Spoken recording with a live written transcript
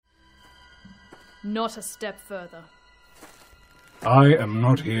Not a step further. I am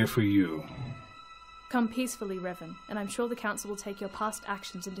not here for you. Come peacefully, Revan, and I'm sure the Council will take your past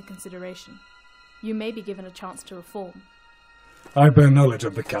actions into consideration. You may be given a chance to reform. I bear knowledge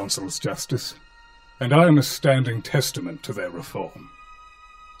of the Council's justice, and I am a standing testament to their reform.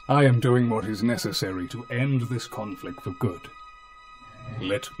 I am doing what is necessary to end this conflict for good.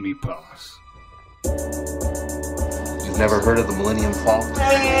 Let me pass. You've never heard of the Millennium Falcon?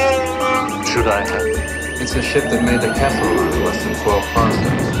 Should I have? It's a ship that made the Castle Run in less than 12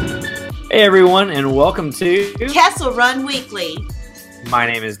 parsecs. Hey everyone, and welcome to Castle Run Weekly. My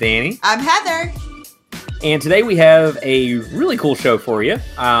name is Danny. I'm Heather. And today we have a really cool show for you.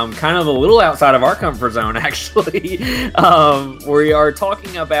 Kind of a little outside of our comfort zone, actually. We are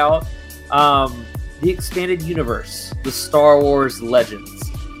talking about the expanded universe, the Star Wars Legends.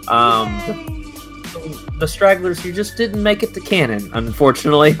 The stragglers who just didn't make it to canon,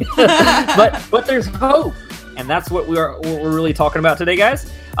 unfortunately. but there's hope. And that's what we're really talking about today, guys,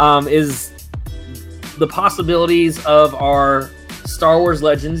 is the possibilities of our Star Wars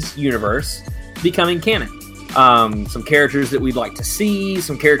Legends universe becoming canon. Some characters that we'd like to see,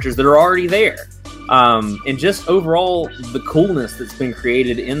 some characters that are already there. And just overall the coolness that's been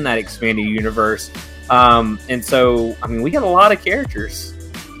created in that expanded universe. And so, I mean, we got a lot of characters.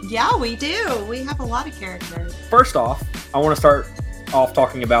 Yeah, we do. We have a lot of characters. First off, I want to start off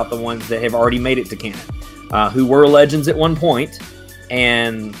talking about the ones that have already made it to canon, who were legends at one point,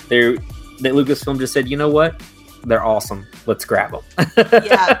 and that Lucasfilm just said, you know what? They're awesome. Let's grab them.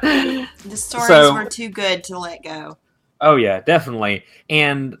 Yeah, the stories were too good to let go. Oh yeah, definitely.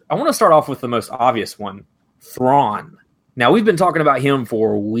 And I want to start off with the most obvious one, Thrawn. Now, we've been talking about him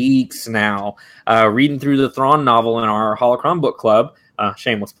for weeks now, reading through the Thrawn novel in our Holocron book club.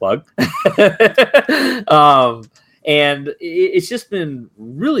 Shameless plug. And it's just been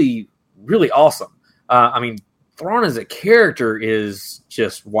really, really awesome. I mean, Thrawn as a character is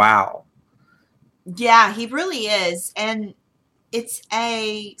just wow. Yeah, he really is. And it's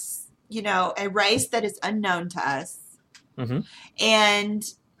a race that is unknown to us. Mm-hmm.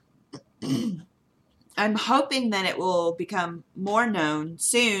 And I'm hoping that it will become more known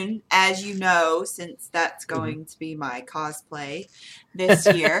soon, as you know, since that's going to be my cosplay this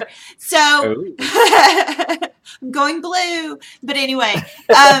year. So I'm going blue. But anyway,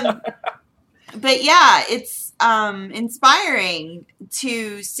 but yeah, it's inspiring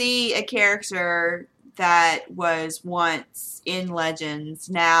to see a character that was once in Legends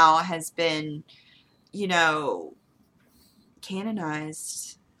now has been,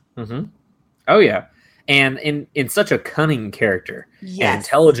 canonized. Mm-hmm. Oh, yeah. And in such a cunning character, yes. An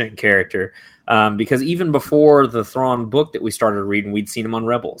intelligent character, because even before the Thrawn book that we started reading, we'd seen him on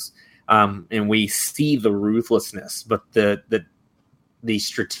Rebels, and we see the ruthlessness, but the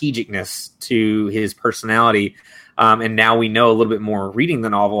strategicness to his personality, and now we know a little bit more reading the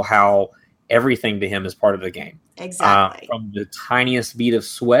novel how everything to him is part of the game. Exactly. From the tiniest bead of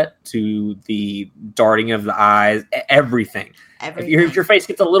sweat to the darting of the eyes, everything. If your face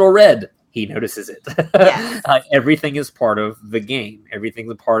gets a little red, he notices it. Yes. Everything is part of the game.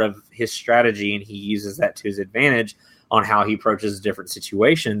 Everything's a part of his strategy, and he uses that to his advantage on how he approaches different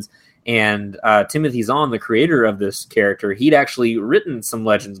situations. And Timothy Zahn, the creator of this character, he'd actually written some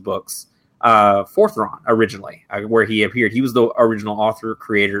Legends books for Thrawn originally, where he appeared. He was the original author,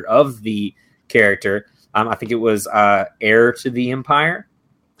 creator of the character. I think it was Heir to the Empire,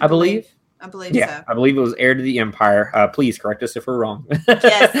 I believe. I believe so. I believe it was Heir to the Empire. Please correct us if we're wrong.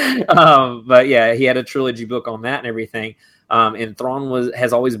 Yes. But yeah, he had a trilogy book on that and everything. And Thrawn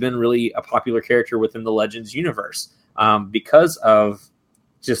has always been really a popular character within the Legends universe because of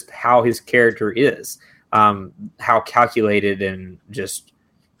just how his character is, how calculated and just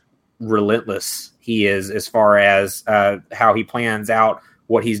relentless he is as far as how he plans out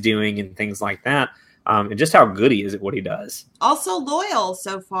what he's doing and things like that. And just how good he is at what he does. Also loyal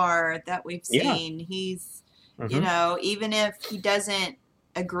so far that we've seen. Yeah. He's, even if he doesn't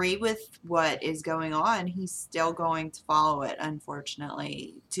agree with what is going on, he's still going to follow it,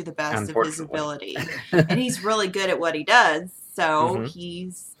 unfortunately, to the best of his ability. And he's really good at what he does, so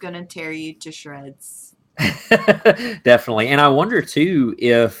he's going to tear you to shreds. Definitely. And I wonder, too,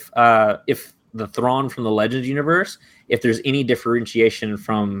 if the Thrawn from the Legends universe, if there's any differentiation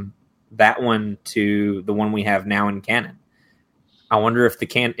from that one to the one we have now in canon. I wonder if the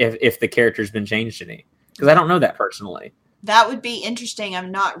character's been changed any, because I don't know that personally. That would be interesting. I've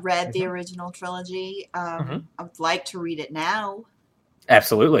not read the original trilogy. I would like to read it now.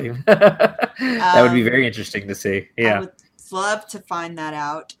 Absolutely. That would be very interesting to see. Yeah, I would love to find that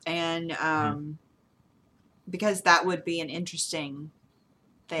out, and because that would be an interesting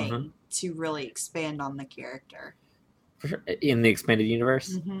thing to really expand on the character. For sure. In the expanded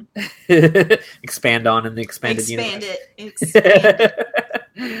universe? Mm-hmm. Expand on in the expanded universe. Expand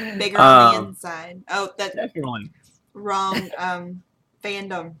it. Bigger on the inside. Oh, that's definitely wrong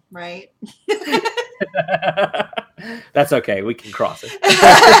fandom, right? That's okay. We can cross it.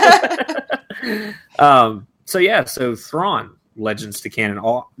 So Thrawn, Legends to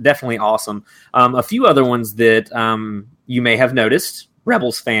Canon, definitely awesome. A few other ones that you may have noticed,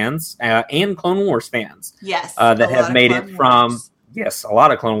 Rebels fans and Clone Wars fans. Yes. That have made it from, a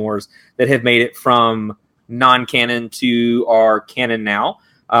lot of Clone Wars that have made it from non-canon to our canon now.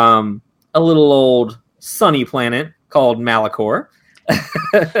 A little old sunny planet called Malachor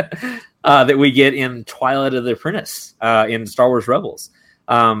that we get in Twilight of the Apprentice in Star Wars Rebels.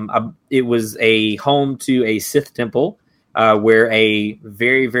 It was a home to a Sith temple where a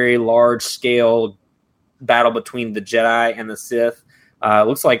very, very large scale battle between the Jedi and the Sith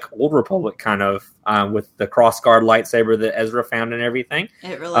looks like Old Republic kind of with the crossguard lightsaber that Ezra found and everything.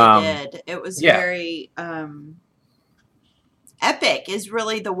 It really did. It was very epic is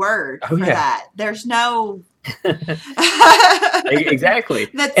really the word for that. There's no exactly.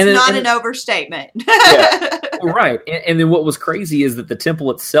 That's not an overstatement. Right. And then what was crazy is that the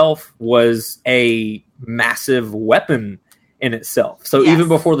temple itself was a massive weapon in itself. So even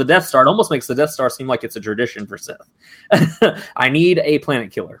before the Death Star, it almost makes the Death Star seem like it's a tradition for Sith. I need a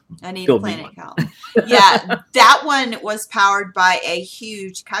planet killer. I need a planet killer. Yeah, that one was powered by a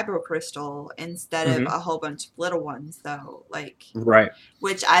huge Kyber crystal instead of a whole bunch of little ones, though.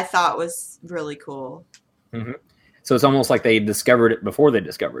 Which I thought was really cool. Mm-hmm. So it's almost like they discovered it before they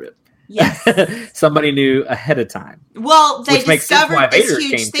discovered it. Yes. Somebody knew ahead of time. Well, they discovered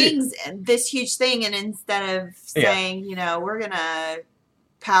this huge thing, and instead of saying, we're going to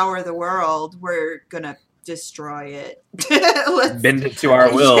power the world, we're going to destroy it. Let's bend it to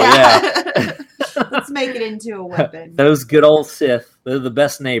our will, yeah. Let's make it into a weapon. Those good old Sith, they're the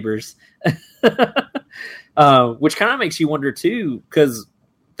best neighbors. Which kind of makes you wonder, too, because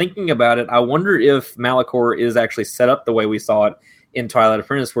thinking about it, I wonder if Malachor is actually set up the way we saw it in Twilight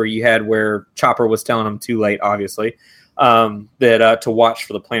Apprentice, where Chopper was telling him too late, obviously, that to watch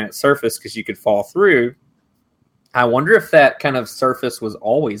for the planet's surface because you could fall through. I wonder if that kind of surface was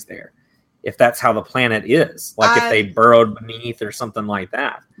always there, if that's how the planet is, like if they burrowed beneath or something like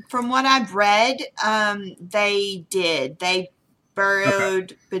that. From what I've read, they did. They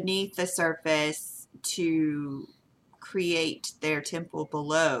burrowed beneath the surface to create their temple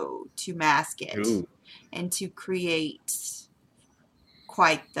below, to mask it, and to create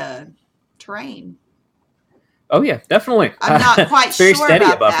quite the terrain. Oh yeah, definitely. I'm not quite very sure steady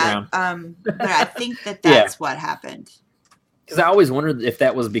about that, but I think that's what happened. Because I always wondered if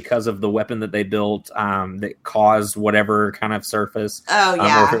that was because of the weapon that they built that caused whatever kind of surface. Oh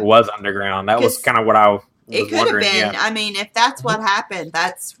yeah, or if it was underground. That was kind of what I was wondering. It could have been. I mean, if that's what happened,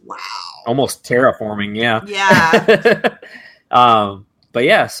 that's wow. Almost terraforming, yeah. Yeah. But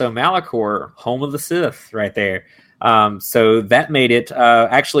yeah, so Malachor, home of the Sith, right there. So that made it,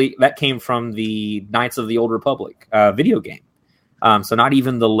 actually, that came from the Knights of the Old Republic video game. So not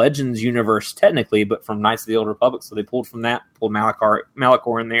even the Legends universe technically, but from Knights of the Old Republic. So they pulled from that, pulled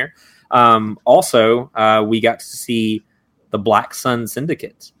Malachor in there. Also, we got to see the Black Sun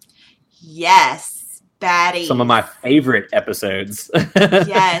Syndicate. Yes, baddies. Some of my favorite episodes.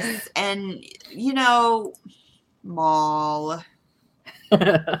 Yes, and Maul.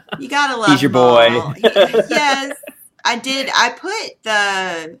 You gotta love He's your Maul. boy. Yes, I did. I put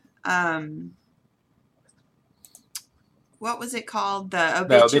the what was it called? The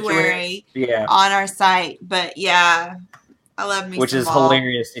obituary on our site. But yeah, I love me which some is Maul.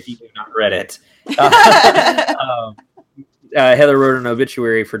 Hilarious if you have not read it. Heather wrote an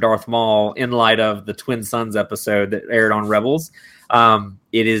obituary for Darth Maul in light of the Twin Sons episode that aired on Rebels.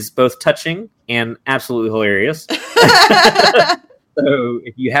 It is both touching and absolutely hilarious. So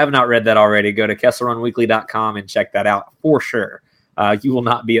if you have not read that already, go to KesselRunWeekly.com and check that out for sure. You will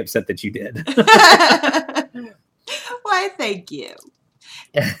not be upset that you did. Why, thank you.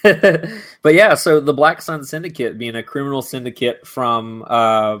 But yeah, so the Black Sun Syndicate being a criminal syndicate from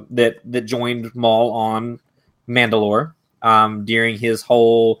that joined Maul on Mandalore during his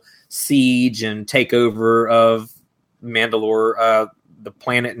whole siege and takeover of Mandalore, the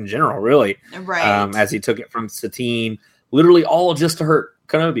planet in general, really. Right. As he took it from Satine, literally all just to hurt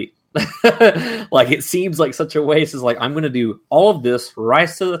Kenobi. Like, it seems like such a waste. Is like, I'm going to do all of this,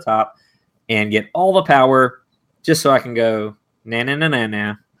 rise to the top, and get all the power just so I can go na na na na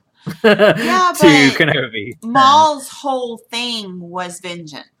na to Kenobi. Maul's whole thing was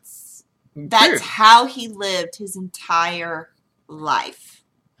vengeance. That's how he lived his entire life.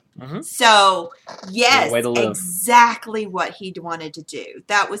 Mhm. So, yes, Way to live. exactly what he wanted to do.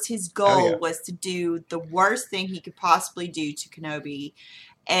 That was his goal, yeah. was to do the worst thing he could possibly do to Kenobi.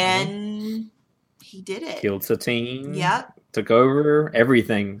 And he did it. Killed Satine. Yep. Took over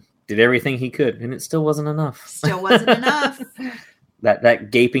everything. Did everything he could, and it still wasn't enough. Still wasn't enough.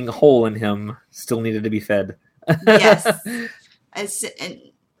 That gaping hole in him still needed to be fed. Yes.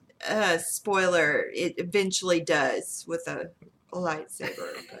 Spoiler, it eventually does with a lightsaber.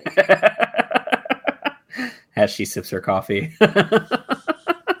 But... As she sips her coffee.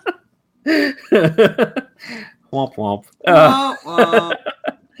 Womp womp.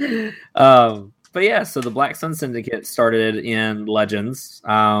 But yeah, so the Black Sun Syndicate started in Legends.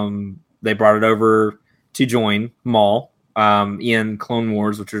 They brought it over to join Maul in Clone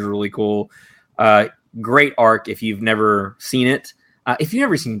Wars, which was really cool. Great arc if you've never seen it. If you've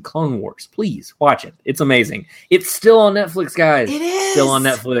never seen Clone Wars, please watch it. It's amazing. It's still on Netflix, guys. It is still on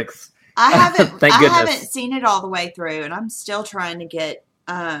Netflix. I haven't. Thank I goodness. haven't seen it all the way through, and I'm still trying to get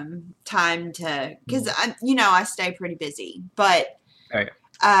time to, because I stay pretty busy, but I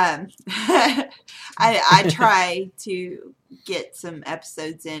try to get some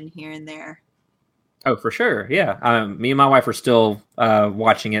episodes in here and there. Oh, for sure. Yeah. Me and my wife are still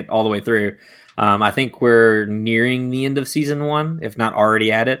watching it all the way through. I think we're nearing the end of season 1, if not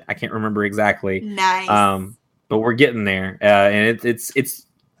already at it. I can't remember exactly. Nice. But we're getting there. And it's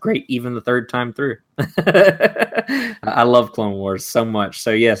great even the third time through. I love Clone Wars so much.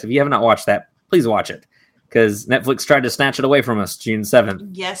 So yes, if you have not watched that, please watch it. Because Netflix tried to snatch it away from us June 7th.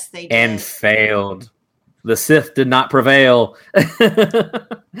 Yes, they did. And failed. The Sith did not prevail.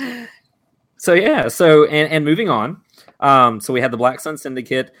 So yeah, and moving on. So we had the Black Sun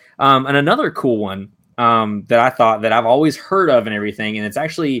Syndicate. And another cool one that I thought that I've always heard of and everything, and it's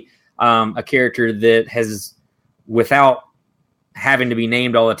actually a character that has, without having to be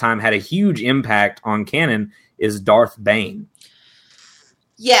named all the time, had a huge impact on canon, is Darth Bane.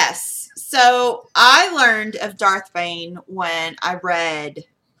 Yes. So I learned of Darth Bane when I read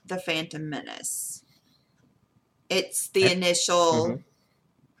The Phantom Menace. It's the initial,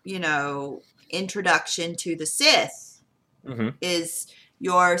 introduction to the Sith. Is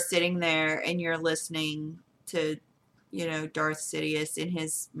you're sitting there and you're listening to, Darth Sidious in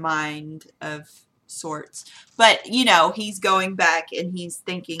his mind of sorts. But, he's going back and he's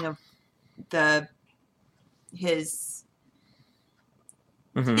thinking of his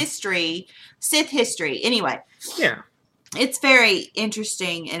history, Sith history. Anyway. Yeah. It's very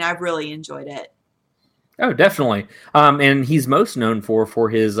interesting and I really enjoyed it. Oh, definitely. And he's most known for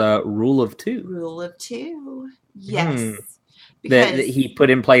his Rule of Two. Rule of Two. Yes. That he put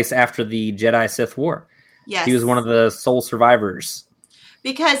in place after the Jedi-Sith War. Yes. He was one of the sole survivors.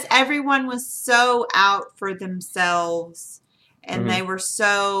 Because everyone was so out for themselves and they were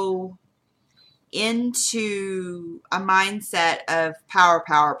so into a mindset of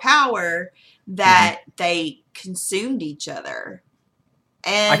power that they consumed each other.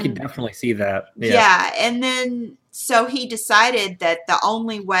 And I can definitely see that. Yeah. And then so he decided that the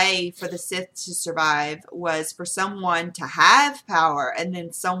only way for the Sith to survive was for someone to have power and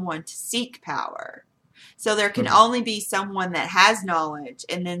then someone to seek power. So there can only be someone that has knowledge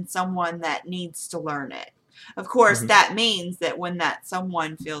and then someone that needs to learn it. Of course, that means that when that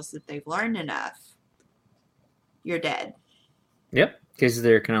someone feels that they've learned enough, you're dead. Yep, because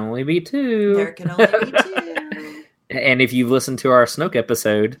there can only be two. There can only be two. And if you've listened to our Snoke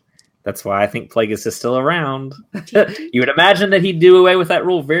episode, that's why I think Plagueis is still around. You would imagine that he'd do away with that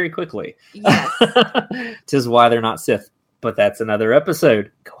rule very quickly. Yes. 'Tis why they're not Sith. But that's another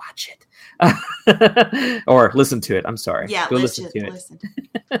episode. Go watch it. Or listen to it. I'm sorry. Yeah, Go listen to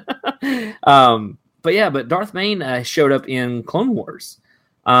it. But Darth Bane showed up in Clone Wars.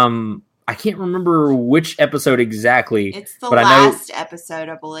 I can't remember which episode exactly. It's the last episode,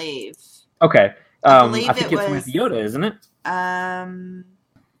 I believe. Okay. I think it's with Yoda, isn't it?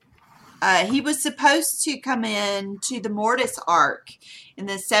 He was supposed to come in to the Mortis arc in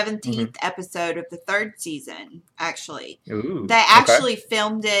the 17th episode of the 3rd season, actually. Ooh, they actually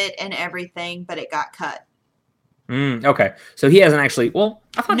filmed it and everything, but it got cut. Okay. So he hasn't actually... Well,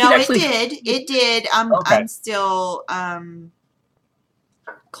 I thought it did. It did. I'm still...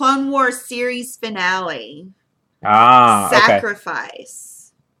 Clone Wars series finale. Sacrifice.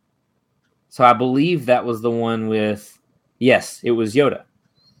 Okay. So I believe that was the one with... Yes, it was Yoda.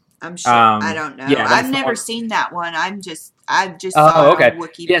 I'm sure. I don't know. Yeah, I've never seen that one. I just saw it on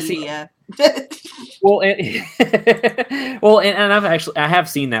Wikipedia. Yeah, and I have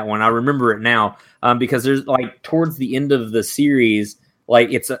seen that one. I remember it now because there's towards the end of the series,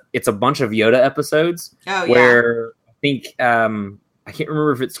 it's a bunch of Yoda episodes. Oh, yeah. Where I think I can't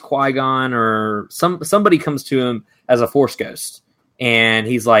remember if it's Qui-Gon or somebody comes to him as a Force ghost, and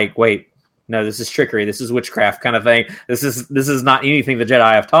he's like, "Wait, no, this is trickery. This is witchcraft kind of thing. This is not anything the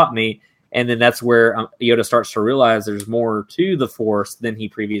Jedi have taught me." And then that's where Yoda starts to realize there's more to the Force than he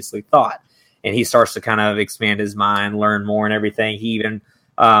previously thought, and he starts to kind of expand his mind, learn more, and everything. He even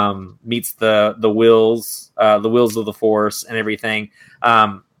meets the wills of the Force and everything.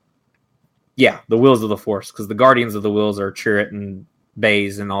 The wills of the Force, because the guardians of the wills are Chirrut and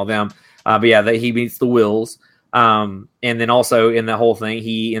Baze and all them. But yeah, he meets the wills. And then also in the whole thing,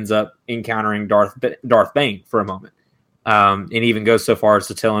 he ends up encountering Darth Bane for a moment. And even goes so far as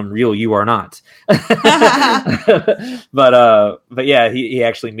to tell him, "Real, you are not." but yeah, he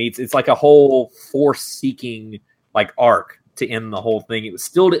actually meets. It's like a whole Force-seeking like arc to end the whole thing. It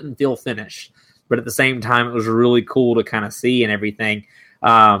still didn't feel finished, but at the same time, it was really cool to kind of see and everything.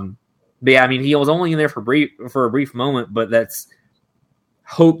 But yeah, I mean, he was only in there for a brief moment, but that's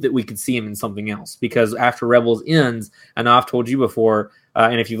hope that we could see him in something else, because after Rebels ends, I know I've told you before,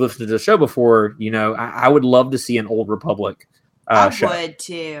 and if you've listened to the show before, you know, I would love to see an Old Republic show. I would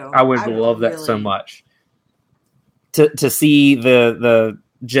too. I would love that so much. To see the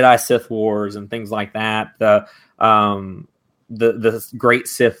Jedi Sith Wars and things like that, the Great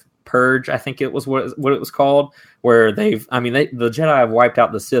Sith Purge, I think it was what it was called, where the Jedi have wiped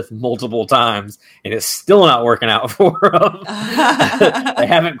out the Sith multiple times and it's still not working out for them. They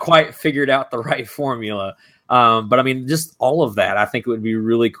haven't quite figured out the right formula. But I mean, just all of that, I think it would be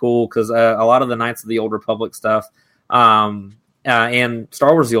really cool, because a lot of the Knights of the Old Republic stuff, and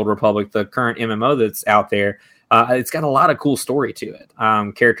Star Wars: The Old Republic, the current MMO that's out there, it's got a lot of cool story to it.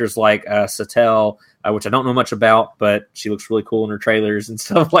 Characters like Sattel, which I don't know much about, but she looks really cool in her trailers and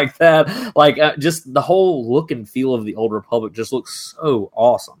stuff like that. Like, just the whole look and feel of the Old Republic just looks so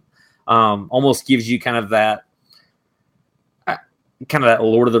awesome. Almost gives you kind of that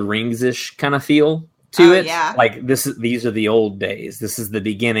Lord of the Rings-ish kind of feel to it. Yeah. Like, these are the old days. This is the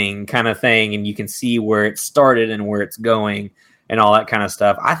beginning kind of thing, and you can see where it started and where it's going and all that kind of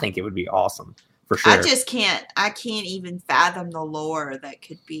stuff. I think it would be awesome for sure. I can't even fathom the lore that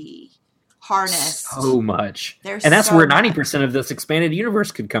could be harnessed so much. There's and that's so where much. 90% of this expanded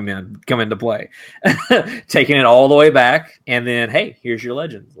universe could come into play. Taking it all the way back, and then, hey, here's your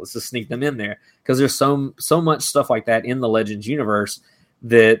legends. Let's just sneak them in there, because there's so much stuff like that in the Legends universe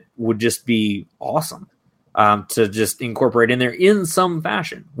that would just be awesome to just incorporate in there in some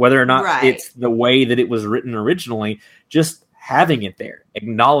fashion, whether or not it's the way that it was written originally. Just having it there,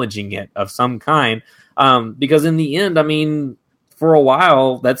 acknowledging it of some kind, because in the end, I mean, for a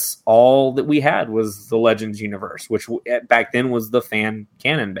while, that's all that we had was the Legends universe, which back then was the fan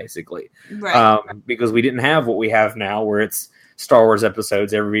canon, basically. Right. Because we didn't have what we have now, where it's Star Wars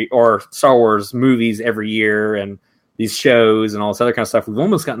episodes or Star Wars movies every year, and these shows and all this other kind of stuff. We've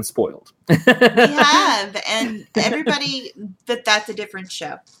almost gotten spoiled. We have, and everybody, that's a different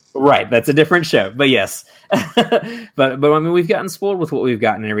show. Right, that's a different show, but yes. but I mean, we've gotten spoiled with what we've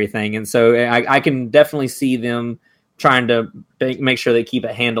gotten and everything, and so I can definitely see them trying to make sure they keep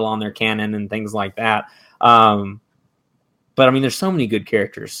a handle on their canon and things like that. But I mean, there's so many good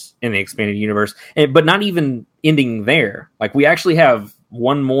characters in the expanded universe, but not even ending there. Like, we actually have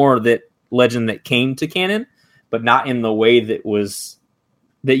one more legend that came to canon, but not in the way that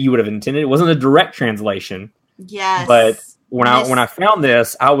you would have intended. It wasn't a direct translation. Yes. But when I found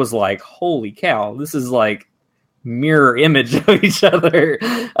this, I was like, holy cow, this is like mirror image of each other.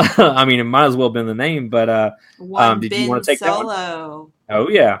 I mean, it might as well have been the name, but did you want to take that one? Oh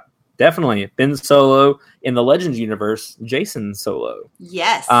yeah, definitely. Ben Solo in the Legends universe, Jason Solo.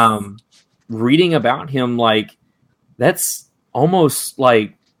 Yes. Reading about him, like, that's almost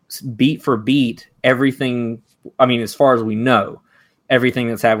like beat for beat everything. I mean, as far as we know, everything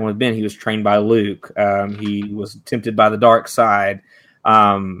that's happened with Ben. He was trained by Luke. He was tempted by the dark side,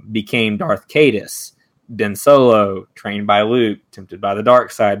 became Darth Caedus. Ben Solo, trained by Luke, tempted by the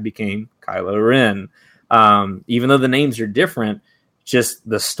dark side, became Kylo Ren. Even though the names are different, just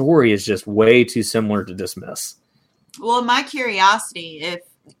the story is just way too similar to dismiss. Well, my curiosity, if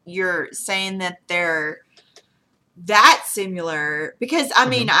you're saying that they're that similar, because I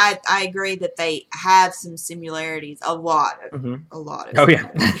mean, I agree that they have some similarities, a lot of Oh yeah.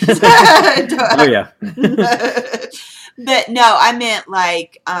 Oh yeah. But no, I meant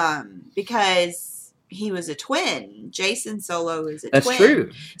like because he was a twin. Jason Solo is a twin. That's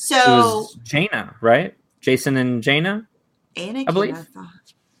true. So it was Jaina, right? Jason and Jaina, Anakin, I believe. I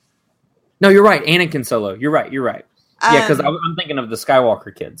thought. No, you're right. Anakin Solo. You're right. Yeah, because I'm thinking of the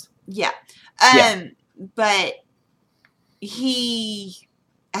Skywalker kids. Yeah. But he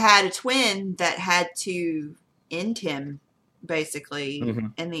had a twin that had to end him basically,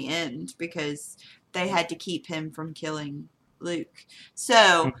 in the end, because they had to keep him from killing Luke.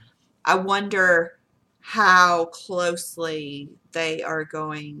 So I wonder how closely they are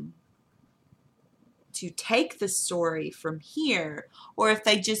going to take the story from here, or if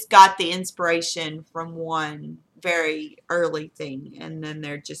they just got the inspiration from one very early thing and then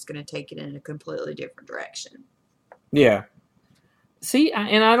they're just going to take it in a completely different direction. Yeah. See,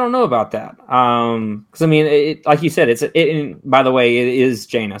 and I don't know about that. Because I mean, like you said, by the way, it is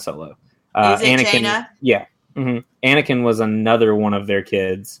Jaina Solo. Is it Anakin, Jaina? Yeah. Anakin was another one of their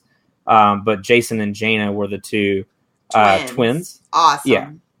kids, but Jason and Jaina were the two twins. Awesome.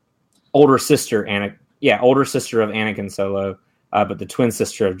 Yeah. Older sister of Anakin Solo, but the twin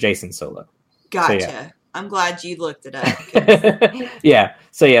sister of Jason Solo. Gotcha. So, yeah. I'm glad you looked it up. Yeah.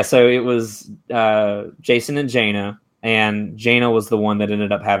 So it was Jason and Jaina, and Jaina was the one that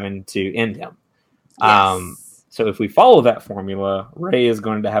ended up having to end him. Yes. So if we follow that formula, Rey is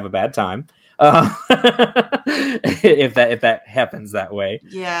going to have a bad time. If that happens that way.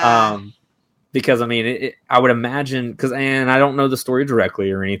 Yeah. Because I mean, I would imagine, and I don't know the story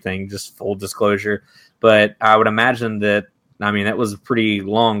directly or anything, just full disclosure, but I would imagine that, I mean, that was pretty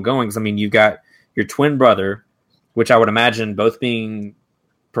long going. 'Cause I mean, you've got your twin brother, which I would imagine both being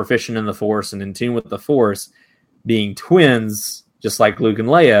proficient in the Force and in tune with the Force, being twins, just like Luke and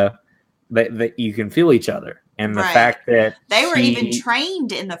Leia, that you can feel each other. And the fact that they were even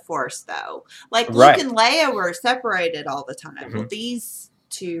trained in the Force, though. Like Luke and Leia were separated all the time. Well, these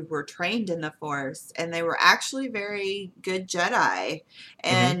two were trained in the Force, and they were actually very good Jedi.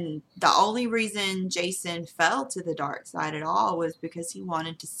 And the only reason Jason fell to the dark side at all was because he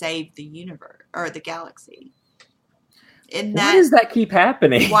wanted to save the universe or the galaxy. And why does that keep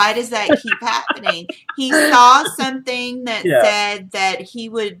happening? Why does that keep happening? He saw something that said that he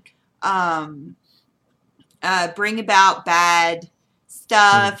would bring about bad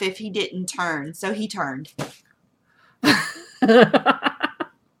stuff if he didn't turn. So he turned.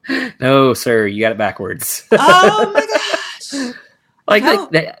 No, sir, you got it backwards. Oh my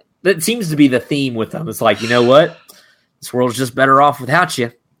gosh! That seems to be the theme with them. It's like, you know what? This world's just better off without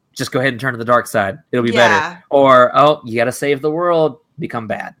you. Just go ahead and turn to the dark side. It'll be better. Or, you got to save the world. Become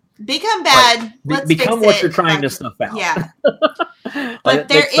bad. Become bad. Let's become fix what it. you're trying to snuff out. Yeah. But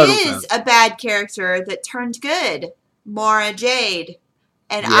there is a bad character that turned good. Mara Jade.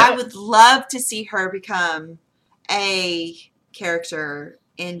 And I would love to see her become a character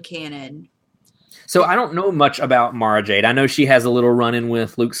in canon. So I don't know much about Mara Jade. I know she has a little run-in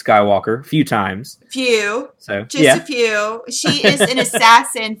with Luke Skywalker a few times. A few. She is an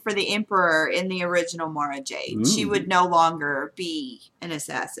assassin for the Emperor in the original Mara Jade. Ooh. She would no longer be an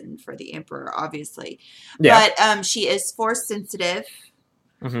assassin for the Emperor, obviously. Yeah. But she is Force sensitive.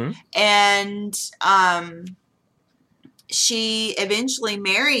 And she eventually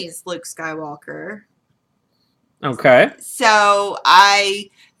marries Luke Skywalker. Okay. So I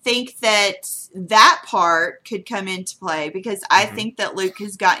think that part could come into play because I think that Luke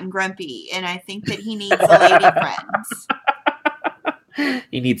has gotten grumpy and I think that he needs a lady friend.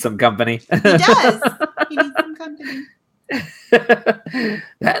 He needs some company. He does. He needs some company.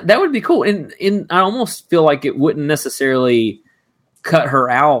 That would be cool. And I almost feel like it wouldn't necessarily cut her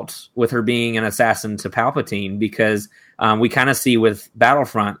out with her being an assassin to Palpatine because we kind of see with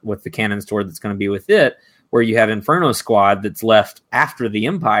Battlefront with the canon story that's going to be with it, where you have Inferno Squad that's left after the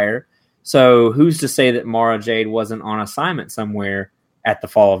Empire. So who's to say that Mara Jade wasn't on assignment somewhere at the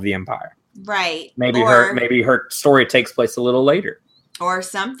fall of the Empire? Right. Maybe her story takes place a little later. Or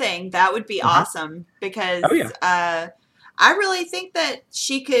something. That would be awesome because I really think that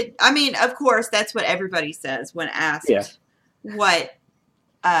she could. I mean, of course, that's what everybody says when asked what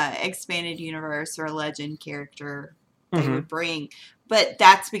expanded universe or legend character they would bring. But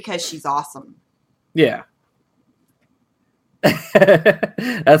that's because she's awesome. Yeah.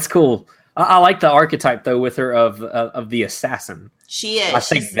 That's cool. I like the archetype though with her of the assassin. She is. I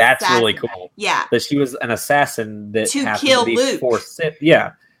think that's really cool. Yeah, that she was an assassin that to happened kill to be Luke.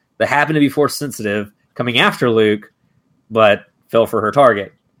 that happened to be Force sensitive, coming after Luke, but fell for her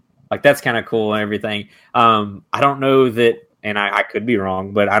target. Like that's kind of cool and everything. I don't know that, and I could be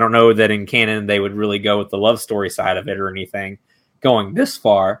wrong, but I don't know that in canon they would really go with the love story side of it or anything going this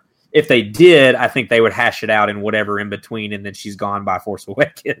far. If they did, I think they would hash it out in whatever in between, and then she's gone by Force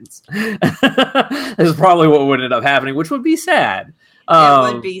Awakens. This is probably what would end up happening, which would be sad.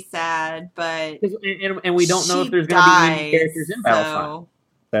 It would be sad, but and we don't know if there's going to be any characters in Battlefront.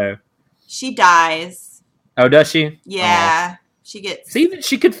 So she dies. Oh, does she? Yeah, she gets. See,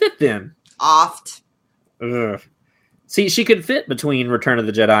 she could fit then. Offed. Ugh. See, she could fit between Return of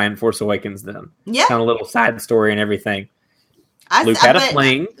the Jedi and Force Awakens then. Yeah, kind of little side story and everything. Luke had a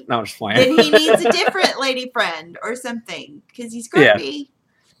fling. No, I'm just playing. Then he needs a different lady friend or something because he's grumpy.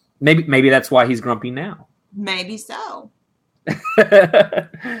 Yeah. Maybe that's why he's grumpy now. Maybe so.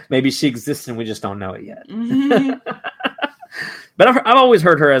 Maybe she exists and we just don't know it yet. Mm-hmm. But I've always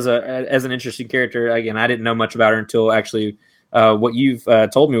heard her as an interesting character. Again, I didn't know much about her until actually what you've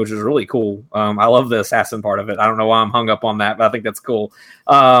told me, which is really cool. I love the assassin part of it. I don't know why I'm hung up on that, but I think that's cool.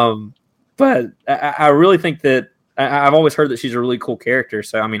 But I really think that I've always heard that she's a really cool character.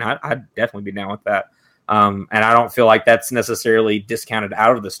 So, I mean, I'd definitely be down with that. And I don't feel like that's necessarily discounted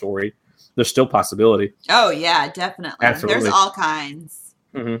out of the story. There's still possibility. Oh, yeah, definitely. Absolutely. There's all kinds.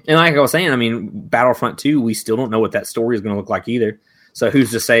 Mm-hmm. And like I was saying, I mean, Battlefront 2, we still don't know what that story is going to look like either. So who's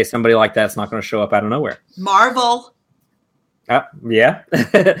to say somebody like that's not going to show up out of nowhere? Marvel. Yeah.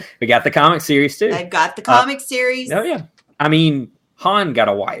 We got the comic series, too. They've got the comic series. Oh, yeah. I mean, Han got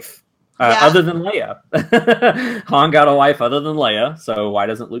a wife. Yeah. Other than Leia. Han got a wife other than Leia, so why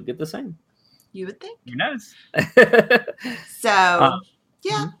doesn't Luke get the same? You would think. Who knows? So,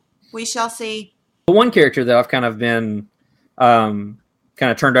 yeah, we shall see. The one character that I've kind of been kind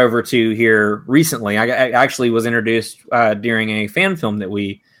of turned over to here recently, I actually was introduced during a fan film that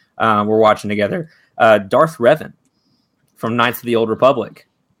we were watching together, Darth Revan from Knights of the Old Republic.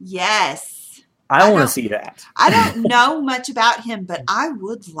 Yes. I want to see that. I don't know much about him, but I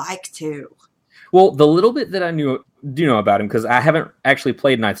would like to. Well, the little bit that I do know about him, because I haven't actually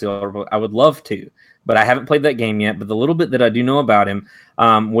played Knights of the Old Republic. I would love to, but I haven't played that game yet. But the little bit that I do know about him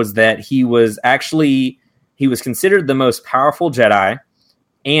was that he was considered the most powerful Jedi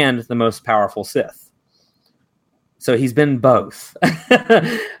and the most powerful Sith. So he's been both.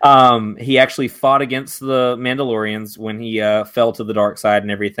 He actually fought against the Mandalorians when he fell to the dark side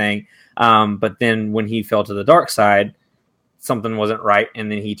and everything. But then when he fell to the dark side, something wasn't right,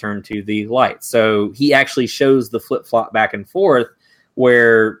 and then he turned to the light. So he actually shows the flip-flop back and forth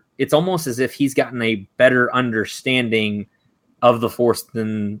where it's almost as if he's gotten a better understanding of the Force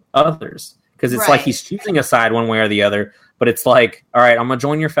than others. Because it's like he's choosing a side one way or the other, but it's like, all right, I'm going to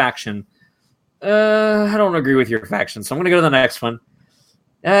join your faction. I don't agree with your faction, so I'm going to go to the next one.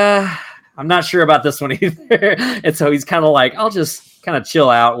 I'm not sure about this one either. And so he's kind of like, I'll just kind of chill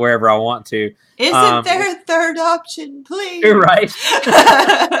out wherever I want to. Isn't there a third option, please? Right.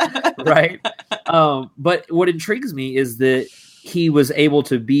 Right. But what intrigues me is that he was able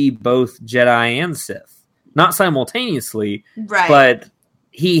to be both Jedi and Sith. Not simultaneously, right? But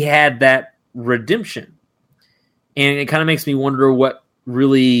he had that redemption. And it kind of makes me wonder what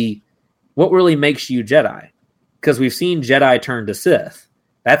really makes you Jedi. Because we've seen Jedi turn to Sith.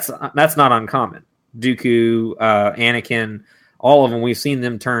 That's not uncommon. Dooku, Anakin, all of them, we've seen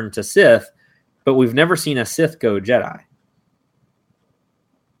them turn to Sith, but we've never seen a Sith go Jedi.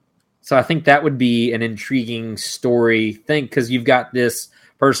 So I think that would be an intriguing story thing, because you've got this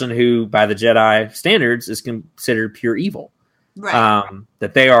person who, by the Jedi standards, is considered pure evil. Right.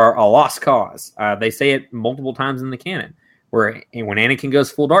 That they are a lost cause. They say it multiple times in the canon, where when Anakin goes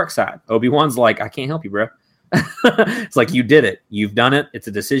full dark side, Obi-Wan's like, I can't help you, bro. It's like, you did it. You've done it. It's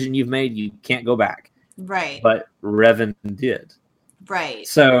a decision you've made. You can't go back. Right. But Revan did. Right.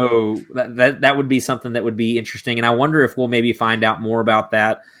 So that would be something that would be interesting. And I wonder if we'll maybe find out more about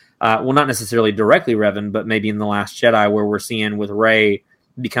that. Well, not necessarily directly Revan, but maybe in The Last Jedi, where we're seeing with Rey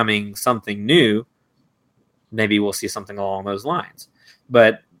becoming something new. Maybe we'll see something along those lines.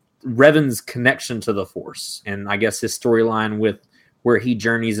 But Revan's connection to the Force, and I guess his storyline with where he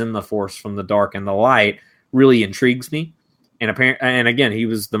journeys in the Force from the dark and the light, really intrigues me. And again, he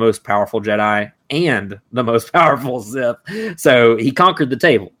was the most powerful Jedi and the most powerful Sith. So he conquered the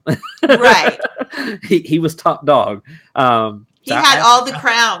table. Right. He was top dog. He had all the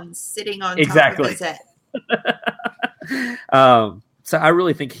crowns sitting on top of his head. So I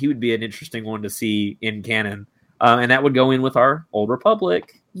really think he would be an interesting one to see in canon. And that would go in with our Old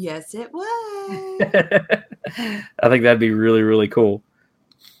Republic. Yes, it would. I think that'd be really, really cool.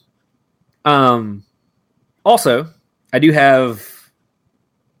 Also, I do have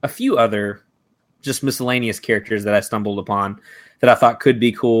a few other just miscellaneous characters that I stumbled upon that I thought could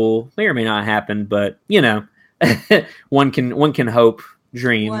be cool. May or may not happen, but you know, one can hope,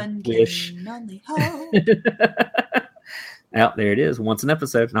 dream, one wish. Can only hope. Out there it is. Once an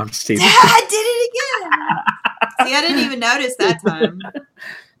episode. No, I'm just teasing. I did it again. See, I didn't even notice that time.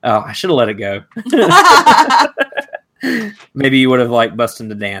 Oh, I should have let it go. Maybe you would have like busted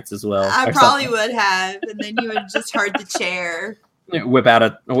into dance as well. I probably would have, and then you would have just heard the chair. Whip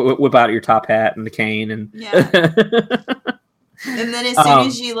out your top hat and the cane, and yeah. And then as soon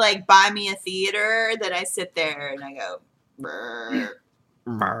as you like buy me a theater, then I sit there and I go.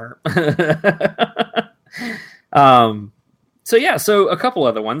 Brr. So So a couple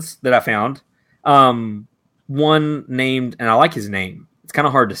other ones that I found. One named, and I like his name. It's kind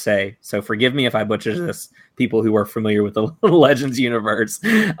of hard to say, so forgive me if I butcher this. People who are familiar with the Legends universe,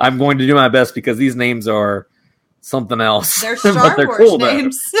 I'm going to do my best because these names are something else. They're Star Wars cool,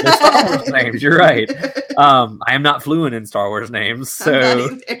 names. They're Star Wars names. You're right. I am not fluent in Star Wars names,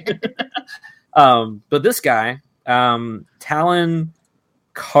 so. But this guy, Talon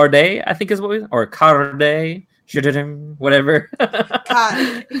Carde, I think is what we, or Carde, whatever.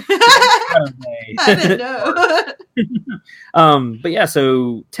 I don't know. But yeah,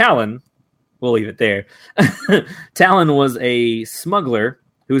 so Talon, we'll leave it there. Talon was a smuggler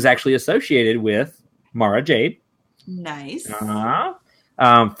who was actually associated with Mara Jade. Nice.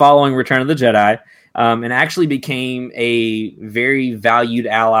 Following Return of the Jedi, and actually became a very valued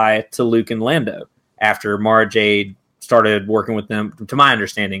ally to Luke and Lando after Mara Jade started working with them, to my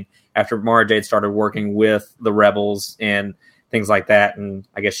understanding, after Mara Jade started working with the rebels and things like that. And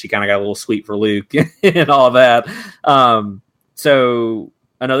I guess she kind of got a little sweet for Luke and all of that. So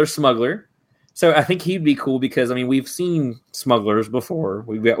another smuggler. So I think he'd be cool because, I mean, we've seen smugglers before.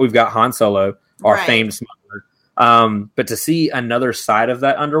 We've got Han Solo, our famed smuggler. But to see another side of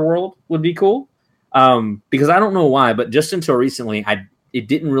that underworld would be cool. Because I don't know why, but just until recently, it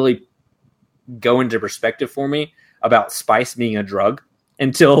didn't really go into perspective for me about spice being a drug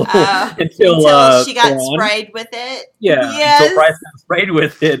until she got sprayed with it. Yeah, yes. Until Bryce got sprayed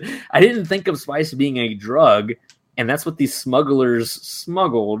with it. I didn't think of spice being a drug, and that's what these smugglers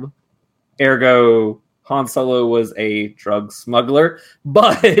smuggled. Ergo, Han Solo was a drug smuggler,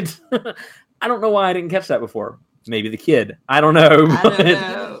 but I don't know why I didn't catch that before. Maybe the kid. I don't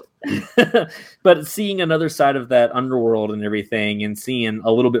know. But seeing another side of that underworld and everything, and seeing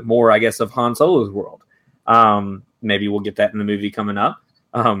a little bit more, I guess, of Han Solo's world. Maybe we'll get that in the movie coming up,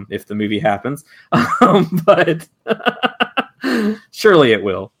 if the movie happens. But surely it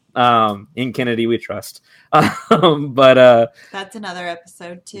will. In Kennedy we trust. But that's another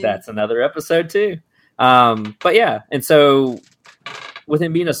episode too. But yeah, and so with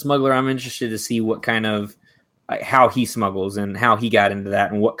him being a smuggler, I'm interested to see what kind of how he smuggles and how he got into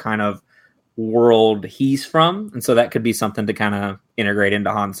that and what kind of world he's from. And so that could be something to kind of integrate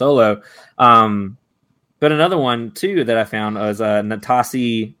into Han Solo. But another one too that I found was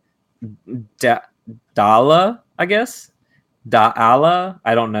Natasi Dala, I guess. Da'ala,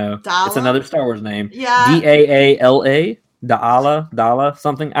 I don't know. Dala? It's another Star Wars name. Yeah. Daala, Dala,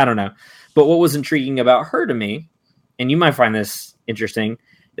 something. I don't know. But what was intriguing about her to me, and you might find this interesting,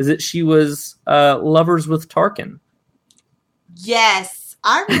 is that she was lovers with Tarkin. Yes,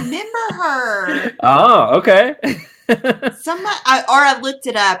 I remember her. Oh, okay. I looked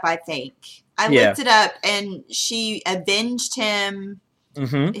it up, I think. I looked it up, and she avenged him,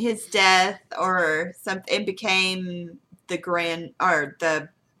 his death, or something, and became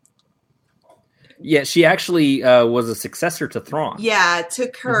Yeah, she actually was a successor to Thrawn. Yeah,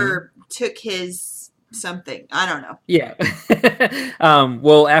 took his something. I don't know. Yeah.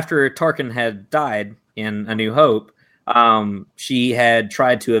 Well, after Tarkin had died in A New Hope, she had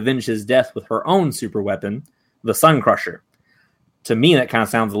tried to avenge his death with her own super weapon, the Sun Crusher. To me, that kind of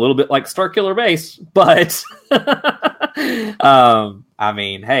sounds a little bit like Starkiller Base, but I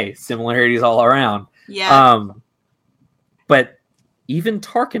mean, hey, similarities all around. Yeah. But even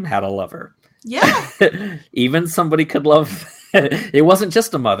Tarkin had a lover. Yeah. Even somebody could love. It wasn't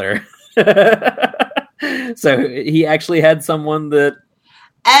just a mother. So he actually had someone that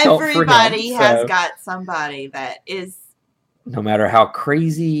everybody has got somebody that is. No matter how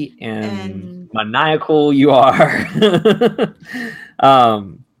crazy and maniacal you are.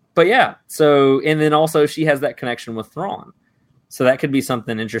 But yeah, so, and then also she has that connection with Thrawn. So that could be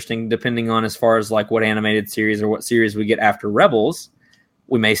something interesting depending on as far as like what animated series or what series we get after Rebels,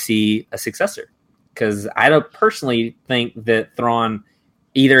 we may see a successor. Because I don't personally think that Thrawn,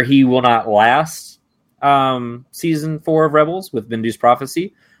 either he will not last season 4 of Rebels with Bendu's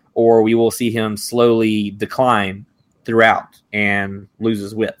prophecy, or we will see him slowly decline throughout and lose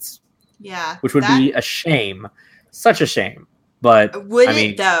his wits. Yeah. Which would be a shame. Such a shame. But would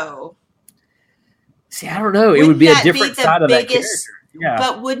it though? See, I don't know. It would be a different side of that character. Yeah.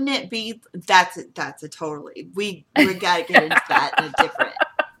 But wouldn't it be that's a totally we gotta get into that in a different.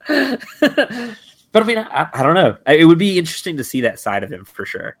 But I mean, I don't know. It would be interesting to see that side of him for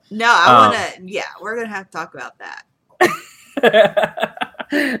sure. No, I want to. Yeah, we're gonna have to talk about that.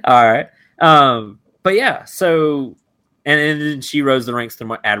 All right. But yeah, so and then she rose the ranks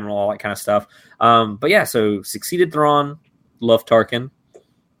to Admiral, all that kind of stuff. But yeah, so succeeded Thrawn, loved Tarkin.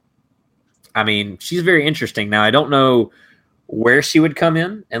 I mean, she's very interesting. Now, I don't know where she would come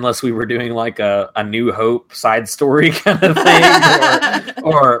in, unless we were doing like a New Hope side story kind of thing,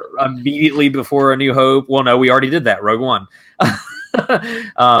 or immediately before A New Hope. Well, no, we already did that, Rogue One.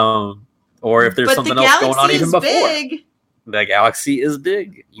 Or if there's something else going on even before. Big. The galaxy is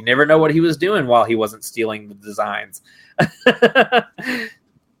big. You never know what he was doing while he wasn't stealing the designs.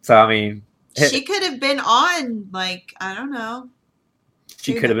 So, I mean... She could have been on, like, I don't know.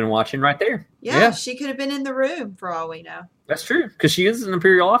 She could have been watching right there. Yeah, she could have been in the room for all we know. That's true, because she is an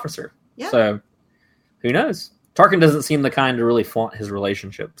Imperial officer. Yeah. So, who knows? Tarkin doesn't seem the kind to really flaunt his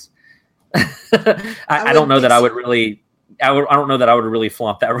relationships. I don't know that I would really... I don't know that I would really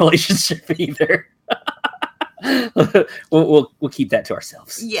flaunt that relationship either. We'll keep that to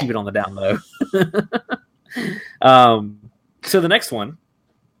ourselves. Yeah. Keep it on the down low. So the next one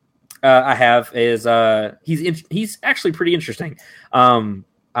I have is he's actually pretty interesting. I'm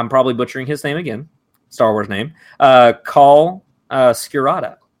probably butchering his name again. Star Wars name. Call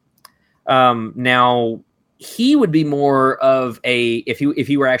Skirata. Now he would be more of a if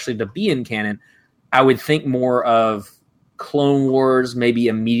he were actually to be in canon, I would think more of Clone Wars, maybe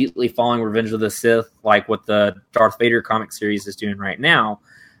immediately following Revenge of the Sith, like what the Darth Vader comic series is doing right now,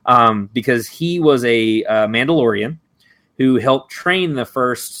 because he was a Mandalorian who helped train the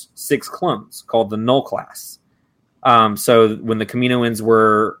first 6 clones, called the Null class. So when the Kaminoans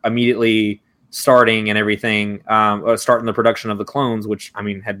were immediately starting and everything, starting the production of the clones, which, I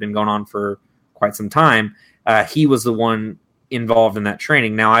mean, had been going on for quite some time, he was the one involved in that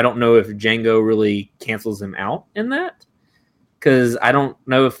training. Now, I don't know if Jango really cancels him out in that, because I don't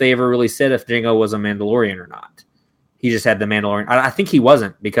know if they ever really said if Jango was a Mandalorian or not. He just had the Mandalorian. I think he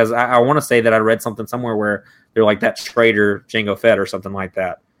wasn't, because I want to say that I read something somewhere where they're like that traitor Jango Fett or something like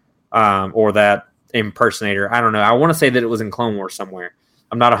that, or that impersonator. I don't know. I want to say that it was in Clone Wars somewhere.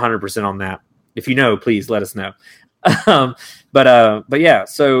 I'm not 100% on that. If you know, please let us know. But yeah.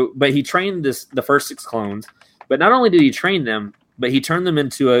 But he trained the first 6 clones. But not only did he train them, but he turned them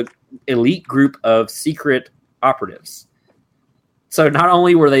into a elite group of secret operatives. So not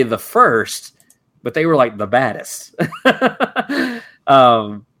only were they the first, but they were like the baddest.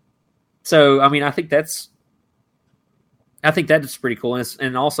 So I mean, I think that's pretty cool,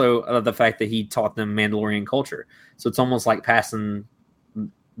 and also the fact that he taught them Mandalorian culture. So it's almost like passing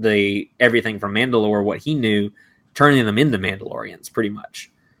everything from Mandalore, what he knew, turning them into Mandalorians, pretty much.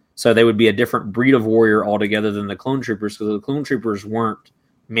 So they would be a different breed of warrior altogether than the clone troopers, because the clone troopers weren't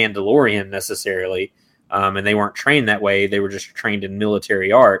Mandalorian necessarily. And they weren't trained that way. They were just trained in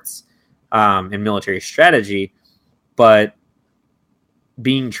military arts, and military strategy. But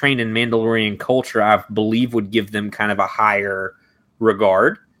being trained in Mandalorian culture, I believe, would give them kind of a higher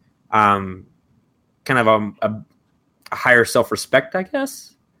regard, kind of a higher self-respect, I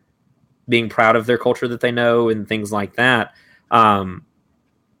guess. Being proud of their culture that they know and things like that. But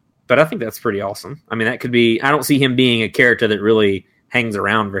I think that's pretty awesome. I mean, that could be... I don't see him being a character that really hangs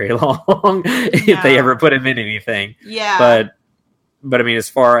around very long if they ever put him in anything. Yeah. But I mean, as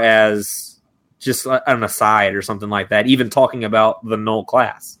far as just an aside or something like that, even talking about the Null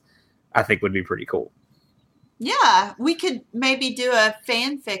class, I think would be pretty cool. Yeah, we could maybe do a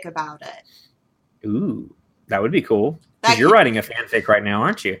fanfic about it. Ooh, that would be cool. Because you're writing a fanfic right now,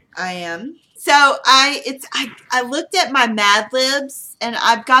 aren't you? I am. So I looked at my Mad Libs, and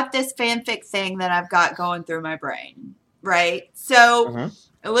I've got this fanfic thing that I've got going through my brain. Right? So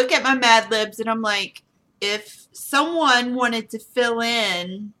I look at my Mad Libs and I'm like, if someone wanted to fill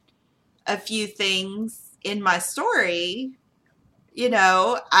in a few things in my story,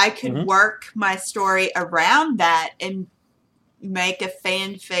 I could work my story around that and make a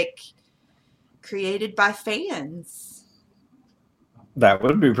fanfic created by fans. That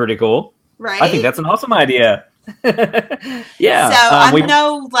would be pretty cool. Right? I think that's an awesome idea. Yeah. So I'm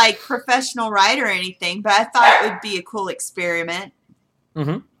no professional writer or anything, but I thought it would be a cool experiment.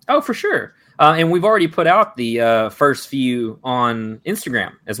 Mm-hmm. Oh, for sure. And we've already put out the first few on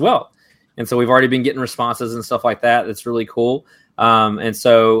Instagram as well. And so we've already been getting responses and stuff like that. That's really cool. And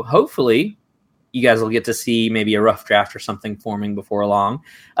so hopefully you guys will get to see maybe a rough draft or something forming before long,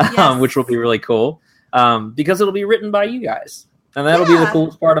 yes. Which will be really cool, because it'll be written by you guys. And that'll be the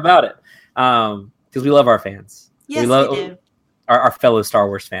coolest part about it. Because we love our fans. Yes, we love do. Our fellow Star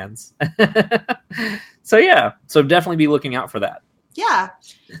Wars fans. So yeah, so definitely be looking out for that. Yeah.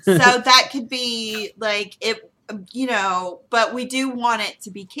 So that could be it, but we do want it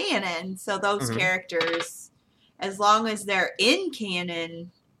to be canon. So those characters, as long as they're in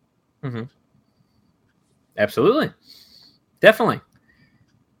canon. Mm-hmm. Absolutely. Definitely.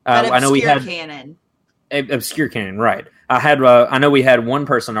 But I know we had canon. Obscure canon, right. I know we had one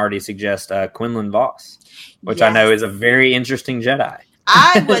person already suggest Quinlan Voss, which I know is a very interesting Jedi.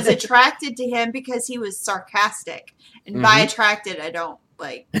 I was attracted to him because he was sarcastic. And by attracted, I don't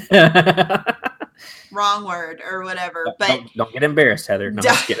like wrong word or whatever. But don't get embarrassed, Heather. No, I'm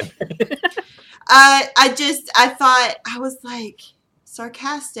just kidding. I thought, I was like,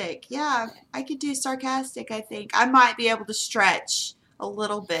 sarcastic. Yeah, I could do sarcastic, I think. I might be able to stretch a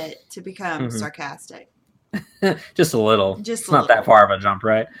little bit to become sarcastic. Just a little. Just it's a not little. that far of a jump,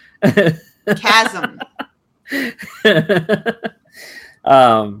 right? Chasm.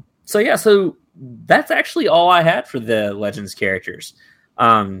 So that's actually all I had for the Legends characters.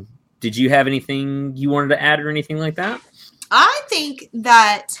 Did you have anything you wanted to add or anything like that? I think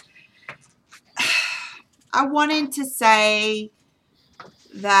that I wanted to say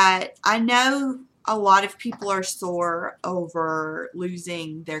that I know a lot of people are sore over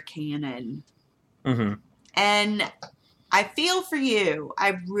losing their canon. Mm-hmm. And I feel for you.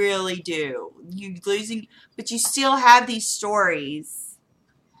 I really do. You losing, but you still have these stories.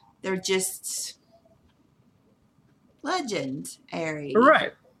 They're just legendary.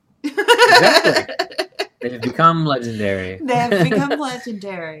 Right. Exactly. They've become legendary. They have become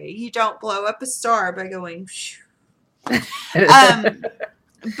legendary. You don't blow up a star by going. But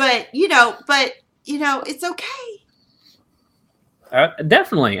it's okay.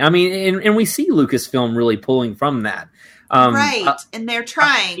 Definitely. I mean, and we see Lucasfilm really pulling from that. Right. And they're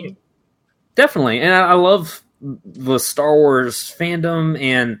trying. Definitely. And I love the Star Wars fandom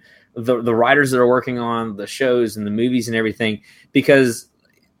and the writers that are working on the shows and the movies and everything, because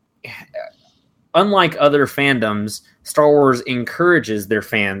unlike other fandoms, Star Wars encourages their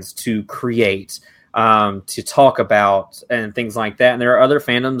fans to create, to talk about and things like that. And there are other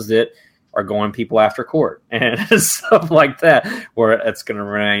fandoms that are going people after court and stuff like that, where it's going to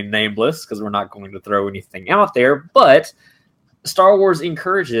remain nameless because we're not going to throw anything out there. But Star Wars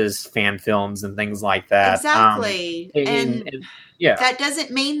encourages fan films and things like that. Exactly. And yeah, that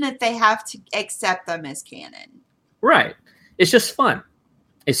doesn't mean that they have to accept them as canon. Right. It's just fun.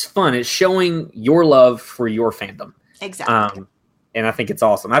 It's fun. It's showing your love for your fandom. Exactly. And I think it's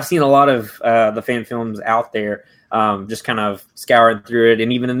awesome. I've seen a lot of the fan films out there, just kind of scouring through it.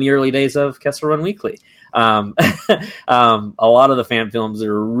 And even in the early days of Kessel Run Weekly, a lot of the fan films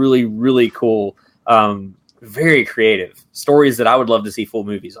are really, really cool. Very creative stories that I would love to see full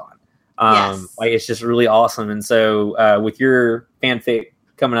movies on. Yes. Like, it's just really awesome. And so with your fanfic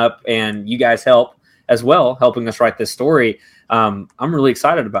coming up and you guys help as well, helping us write this story, I'm really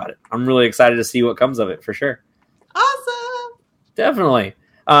excited about it. I'm really excited to see what comes of it for sure. Awesome. Definitely.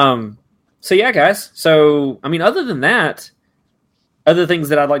 So yeah, guys. So, I mean, other than that, other things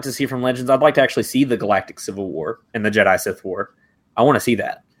that I'd like to see from Legends, I'd like to actually see the Galactic Civil War and the Jedi Sith War. I want to see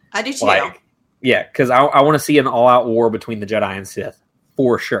that. I do too. Yeah, because I want to see an all-out war between the Jedi and Sith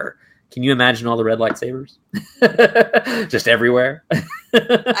for sure. Can you imagine all the red lightsabers? Just everywhere.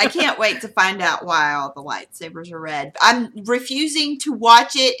 I can't wait to find out why all the lightsabers are red. I'm refusing to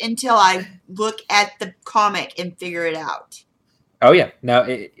watch it until I look at the comic and figure it out. Oh, yeah. No,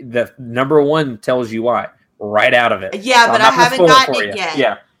 the number one tells you why. Right out of it. Yeah, so but I haven't gotten it yet.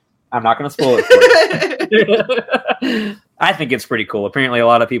 Yeah. I'm not going to spoil it for you. I think it's pretty cool. Apparently, a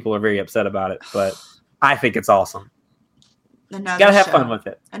lot of people are very upset about it, but I think it's awesome. Gotta have fun with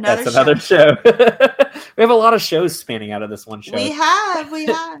it. That's another show. We have a lot of shows spanning out of this one show. We have.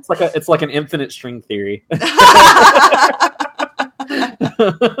 It's like an infinite string theory. But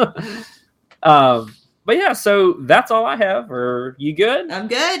yeah, so that's all I have. Are you good? I'm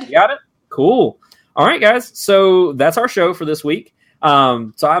good. You got it? Cool. All right, guys. So that's our show for this week.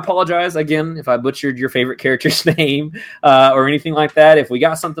 So I apologize again if I butchered your favorite character's name or anything like that. If we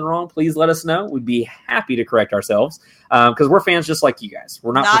got something wrong, please let us know. We'd be happy to correct ourselves because we're fans just like you guys.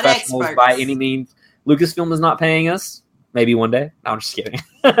 We're not professionals experts by any means. Lucasfilm is not paying us. Maybe one day. No, I'm just kidding.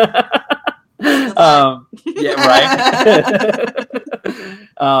 Yeah,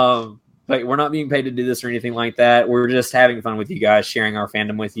 right. But we're not being paid to do this or anything like that. We're just having fun with you guys, sharing our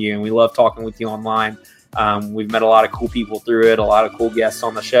fandom with you, and we love talking with you online. We've met a lot of cool people through it, a lot of cool guests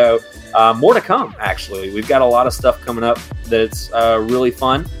on the show. More to come, actually. We've got a lot of stuff coming up that's really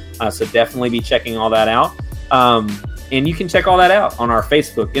fun, so definitely be checking all that out. And you can check all that out on our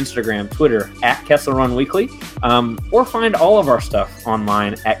Facebook, Instagram, Twitter, at Kessel Run Weekly, or find all of our stuff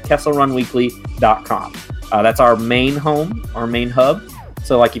online at kesselrunweekly.com. That's our main home, our main hub.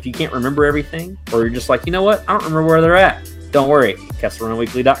 So, like, if you can't remember everything, or you're just like, you know what, I don't remember where they're at, don't worry.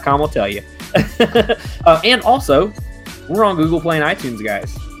 kesselrunweekly.com will tell you. And also, we're on Google Play and iTunes,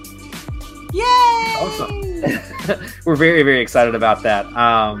 guys. Yay! Awesome. We're very, very excited about that.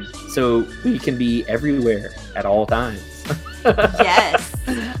 So we can be everywhere at all times. Yes.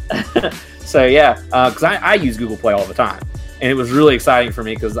 So yeah, because I use Google Play all the time, and it was really exciting for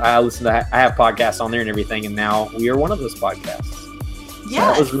me because I have podcasts on there and everything, and now we are one of those podcasts.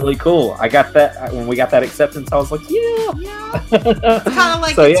 Yeah, that was really cool. I got that when we got that acceptance. I was like, yeah. It's kind of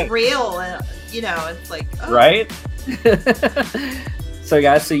like So, it's yeah. real, and it's like Right? So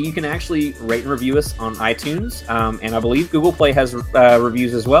guys, so you can actually rate and review us on iTunes, and I believe Google Play has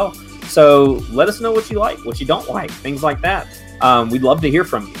reviews as well. So let us know what you like, what you don't like, things like that. We'd love to hear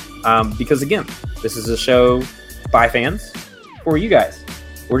from you, because again, this is a show by fans for you guys.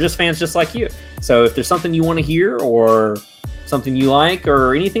 We're just fans just like you. So if there's something you want to hear or something you like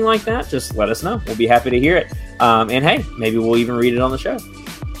or anything like that, just let us know. We'll be happy to hear it. And hey, maybe we'll even read it on the show.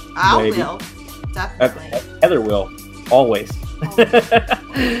 will. Definitely. Heather will, always. I'm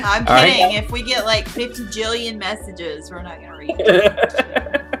kidding. All right. If we get like 50 jillion messages, we're not going to read it.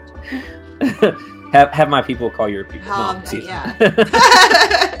 have my people call your people. No, Yeah.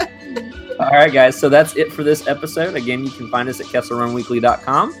 All right, guys. So that's it for this episode. Again, you can find us at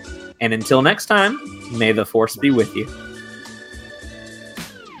KesselRunWeekly.com. And until next time, may the force be with you.